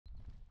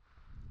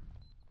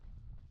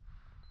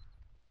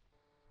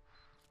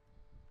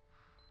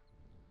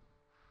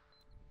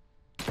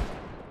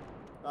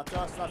That's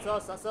us, that's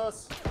us, that's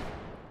us!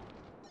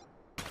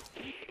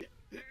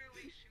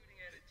 Literally shooting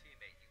at a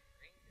teammate, you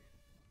brain dead.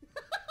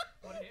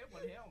 One here,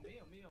 on me.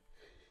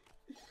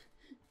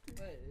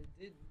 But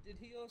did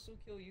he also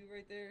kill you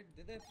right there?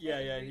 Did that?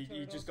 Yeah,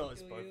 he just got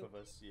us both of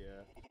us,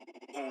 yeah.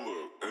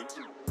 I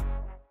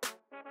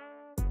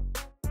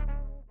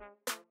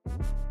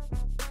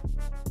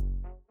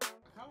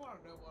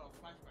want to know what a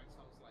flashback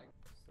sounds like.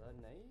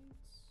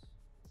 Nades?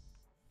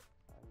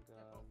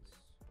 Handguns.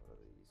 What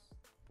are these?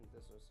 I think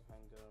this was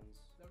handguns.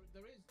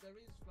 There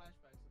is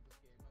flashbacks in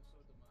this game. I saw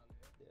them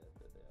earlier. Yeah,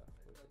 there they are.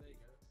 Oh, there you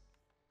go.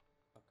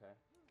 Okay.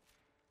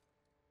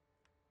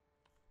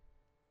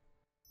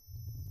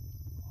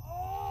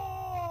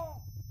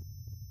 Oh!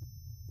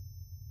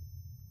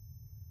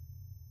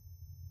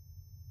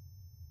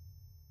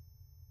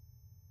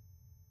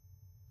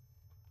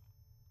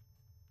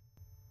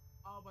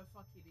 Oh my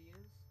fucking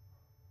ears.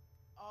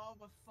 Oh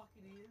my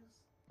fucking ears.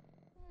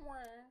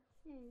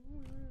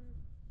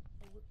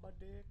 I whip my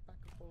dick back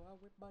and forth. I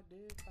whip my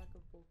dick back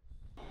and forth.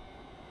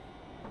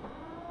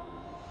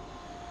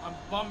 I'm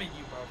bumming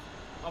you, bro.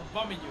 I'm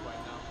bumming you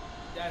right now.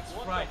 That's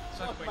What right. the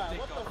Suck fuck, my man? dick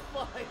What the off.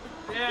 fuck?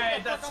 Yeah,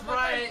 that's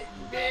right,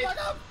 bitch.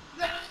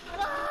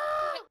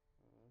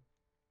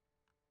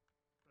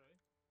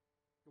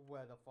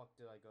 Where the fuck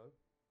did I go?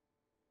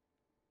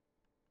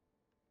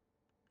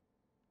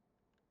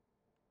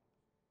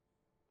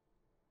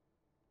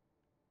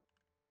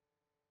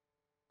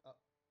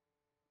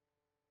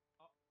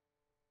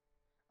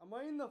 Am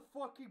I in the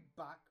fucking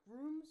back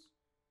rooms?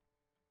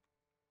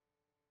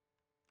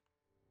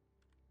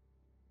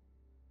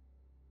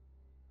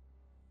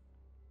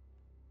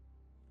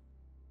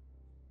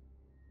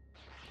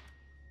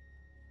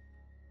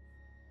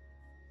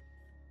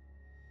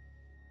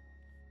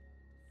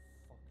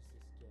 Fuck is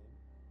this game?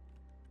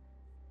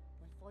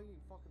 Am I fighting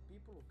fucking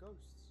people or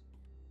ghosts?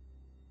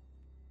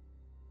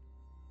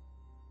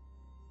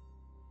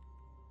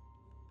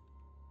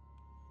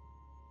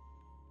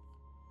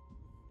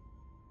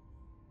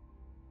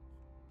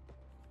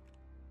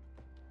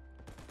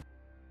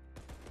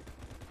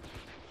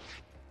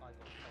 I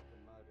got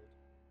fucking murdered.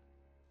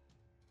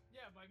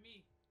 Yeah, by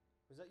me.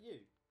 Was that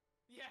you?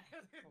 Yeah.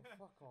 Oh,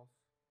 fuck off.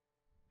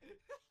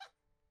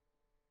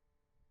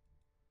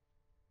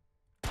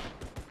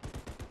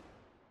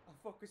 I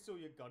fucking saw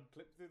your gun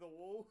clip through the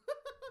wall.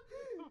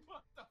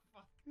 What the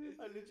fuck?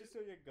 I literally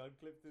saw your gun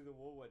clip through the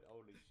wall, went,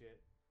 holy shit.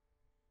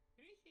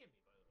 Can you hear me,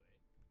 by the way?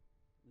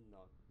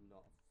 No,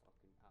 not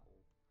fucking at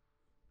all.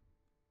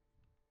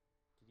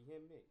 Did you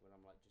hear me when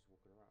I'm like just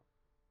walking around?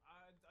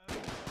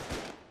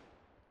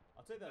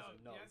 I'll take that as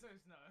a no. The answer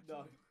is no.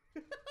 No.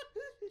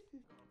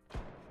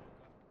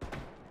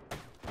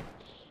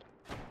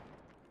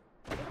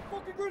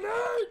 Fucking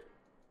grenade!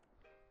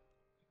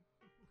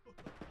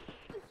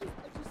 I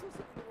just saw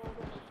something wrong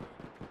on my feet.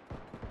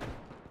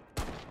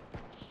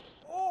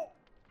 Oh!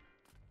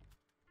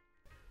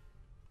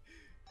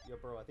 Yo,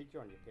 bro, I think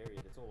you're on your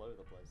period. It's all over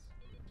the place.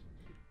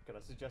 Can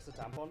I suggest a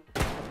tampon?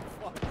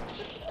 Fuck.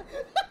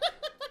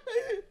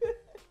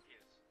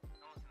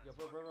 Yo,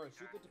 bro,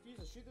 shoot the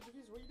diffuser,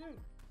 what are you doing?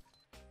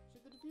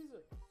 Shoot the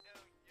diffuser. Yo,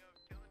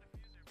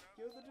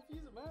 kill the diffuser, bro. Kill the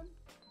diffuser, man.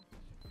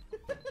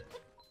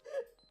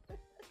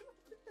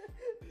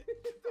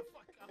 Get the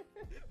fuck up.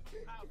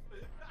 Ow. I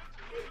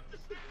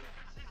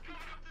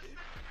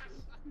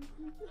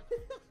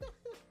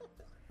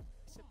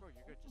said, bro,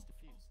 you're good, just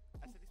defuse.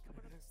 I said, he's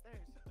coming up the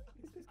stairs.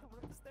 He's coming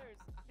up the stairs.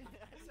 I said,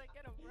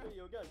 get him, bro. Hey,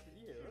 yo, guys, can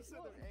you hear us? So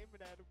they're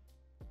aiming at him.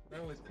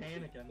 Bro was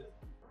panicking.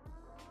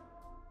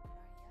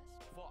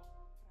 Fuck.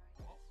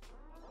 On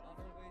our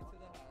way to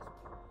the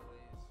hospital,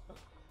 boys.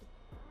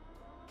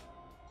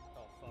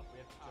 Oh, fuck, we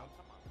have to Oh, jump.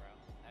 come on, bro.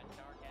 That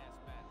dark ass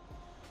man.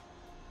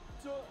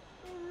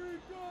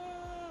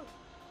 Eureka!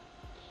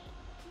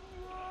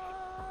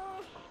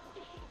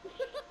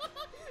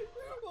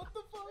 What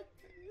the fuck?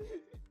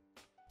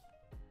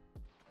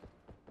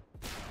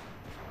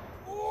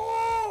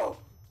 Oh!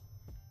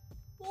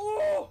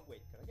 Oh!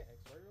 Wait, can I get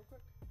X-ray real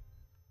quick?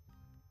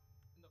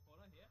 In the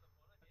corner here.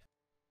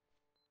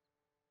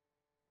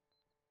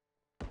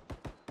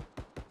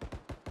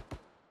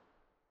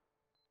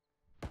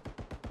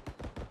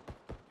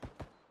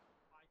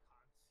 I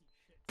can't see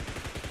shit.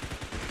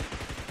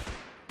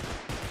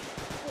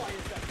 Why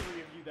is that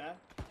three of you there?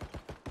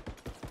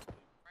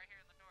 Right here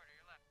in the door to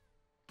your left.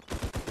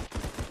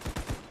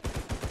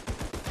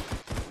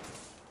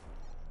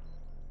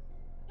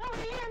 Oh,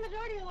 here on the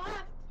door to your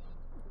left.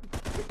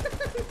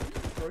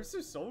 Bro's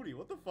so salty,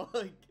 what the fuck?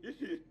 Stop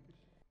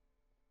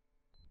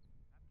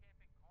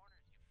camping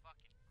corners, you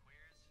fucking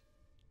queers.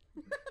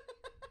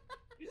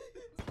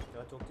 Can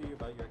I talk to you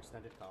about your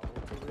extended car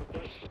warranty real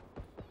quick?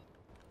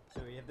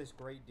 So we have this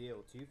great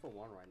deal, 2 for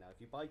 1 right now. If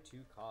you buy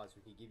 2 cars,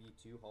 we can give you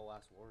 2 whole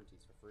ass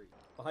warranties for free.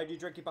 Behind you,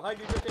 drinking! Behind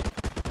you, drinking!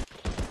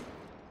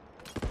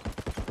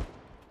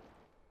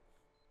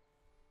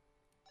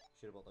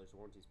 Shit about those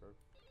warranties, bro.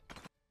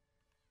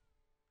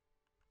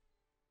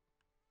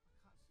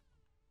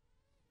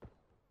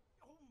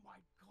 Oh my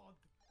god.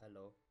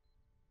 Hello.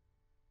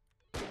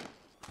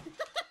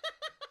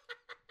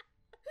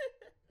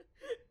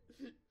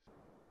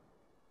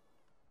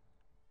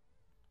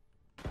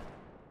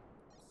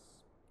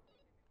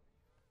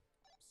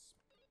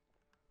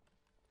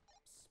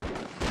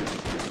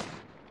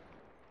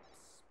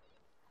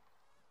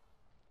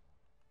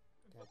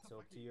 so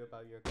up to you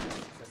about your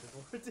extended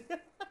warranty.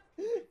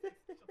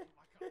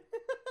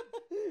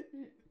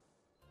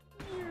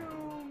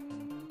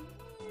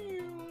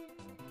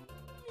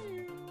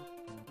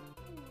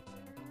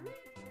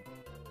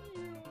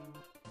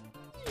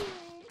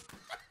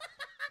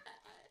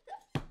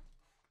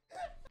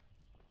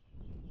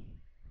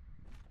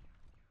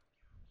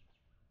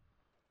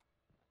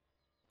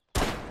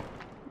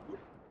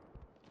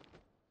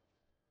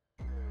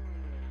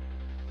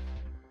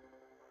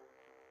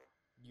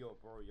 Yo,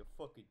 bro, you're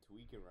fucking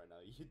tweaking right now.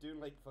 You're doing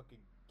like fucking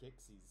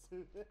kicksies.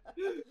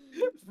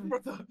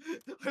 Brother,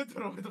 I don't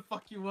know where the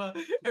fuck you were.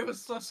 It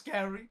was so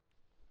scary.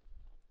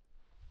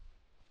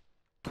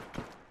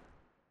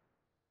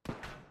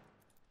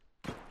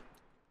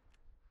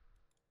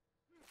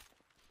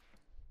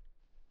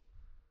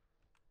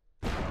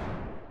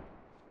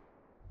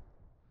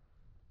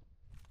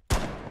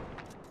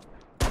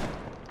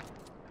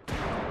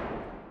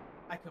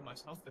 I killed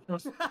myself. I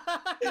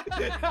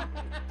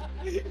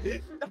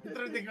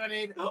threw the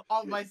grenade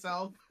on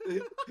myself.